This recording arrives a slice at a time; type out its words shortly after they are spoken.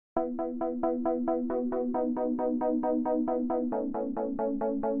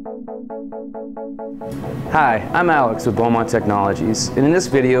Hi, I'm Alex with Beaumont Technologies, and in this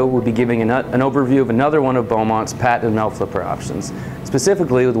video we'll be giving an overview of another one of Beaumont's patented MeltFlipper options,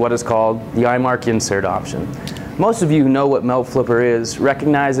 specifically with what is called the iMARC insert option. Most of you who know what MeltFlipper is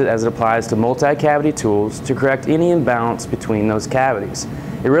recognize it as it applies to multi-cavity tools to correct any imbalance between those cavities.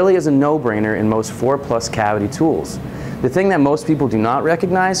 It really is a no-brainer in most 4+ cavity tools. The thing that most people do not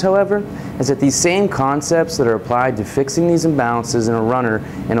recognize, however, is that these same concepts that are applied to fixing these imbalances in a runner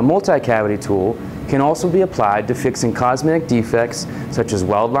in a multi-cavity tool can also be applied to fixing cosmetic defects such as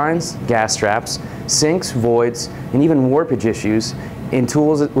weld lines, gas traps, sinks, voids, and even warpage issues in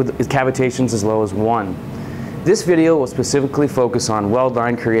tools with cavitations as low as 1. This video will specifically focus on weld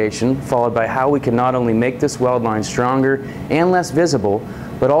line creation, followed by how we can not only make this weld line stronger and less visible,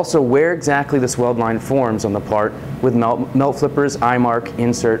 but also where exactly this weld line forms on the part with MeltFlipper's iMARC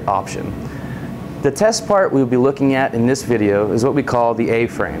insert option. The test part we'll be looking at in this video is what we call the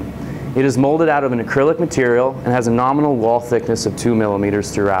A-frame. It is molded out of an acrylic material and has a nominal wall thickness of 2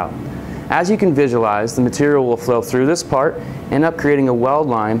 millimeters throughout. As you can visualize, the material will flow through this part, end up creating a weld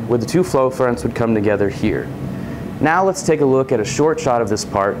line where the two flow fronts would come together here. Now let's take a look at a short shot of this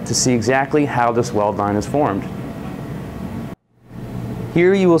part to see exactly how this weld line is formed.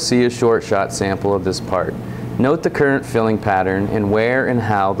 Here you will see a short shot sample of this part. Note the current filling pattern and where and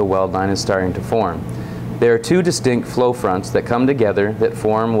how the weld line is starting to form. There are two distinct flow fronts that come together that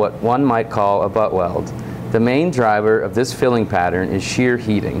form what one might call a butt weld. The main driver of this filling pattern is shear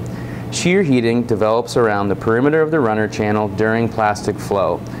heating. Shear heating develops around the perimeter of the runner channel during plastic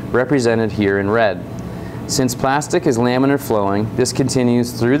flow, represented here in red. Since plastic is laminar flowing, this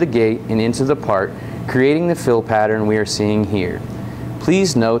continues through the gate and into the part, creating the fill pattern we are seeing here.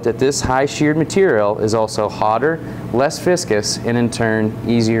 Please note that this high sheared material is also hotter, less viscous, and in turn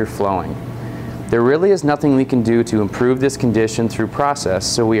easier flowing. There really is nothing we can do to improve this condition through process,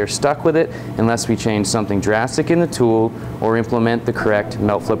 so we are stuck with it unless we change something drastic in the tool or implement the correct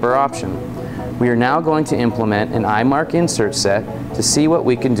MeltFlipper option. We are now going to implement an iMARC insert set to see what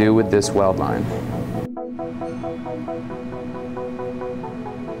we can do with this weld line.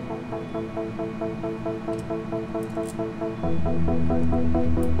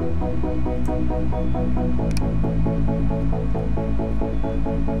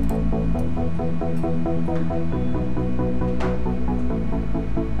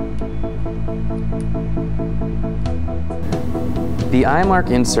 The iMARC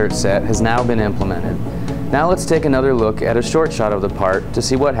insert set has now been implemented. Now let's take another look at a short shot of the part to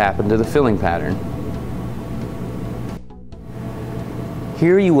see what happened to the filling pattern.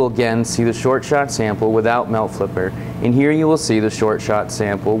 Here you will again see the short shot sample without MeltFlipper, and here you will see the short shot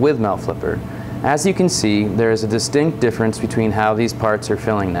sample with MeltFlipper. As you can see, there is a distinct difference between how these parts are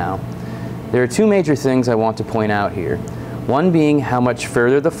filling now. There are two major things I want to point out here. One being how much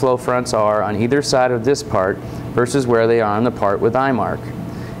further the flow fronts are on either side of this part versus where they are on the part with iMARC.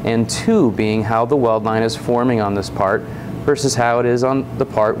 And two being how the weld line is forming on this part versus how it is on the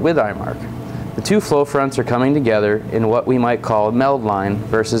part with iMARC. The two flow fronts are coming together in what we might call a meld line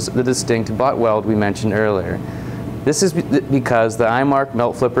versus the distinct butt weld we mentioned earlier. This is because the iMARC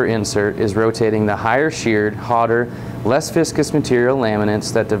MeltFlipper insert is rotating the higher sheared, hotter, less viscous material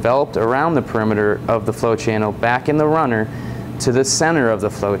laminates that developed around the perimeter of the flow channel back in the runner to the center of the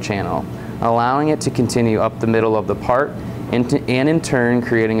flow channel, allowing it to continue up the middle of the part and in turn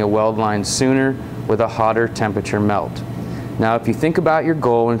creating a weld line sooner with a hotter temperature melt. Now if you think about your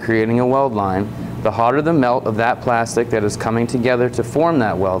goal in creating a weld line, the hotter the melt of that plastic that is coming together to form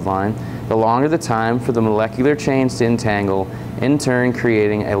that weld line, the longer the time for the molecular chains to entangle, in turn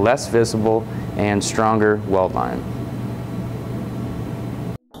creating a less visible and stronger weld line.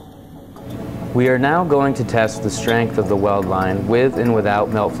 We are now going to test the strength of the weld line with and without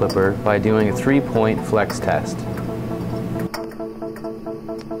MeltFlipper by doing a 3-point flex test.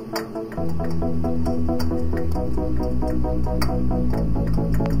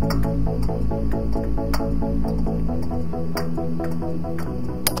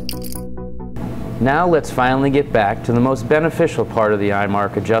 Now let's finally get back to the most beneficial part of the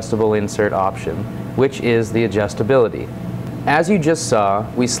iMARC adjustable insert option, which is the adjustability. As you just saw,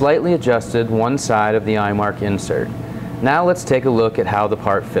 we slightly adjusted one side of the iMARC insert. Now let's take a look at how the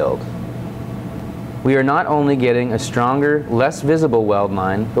part filled. We are not only getting a stronger, less visible weld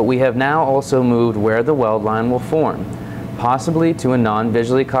line, but we have now also moved where the weld line will form, possibly to a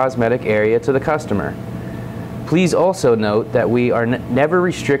non-visually cosmetic area to the customer. Please also note that we are never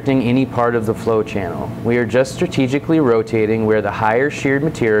restricting any part of the flow channel. We are just strategically rotating where the higher sheared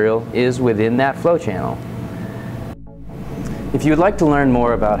material is within that flow channel. If you would like to learn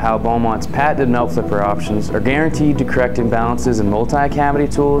more about how Beaumont's patented MeltFlipper options are guaranteed to correct imbalances in multi-cavity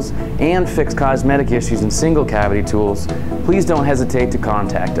tools and fix cosmetic issues in single-cavity tools, please don't hesitate to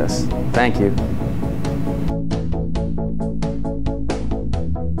contact us. Thank you.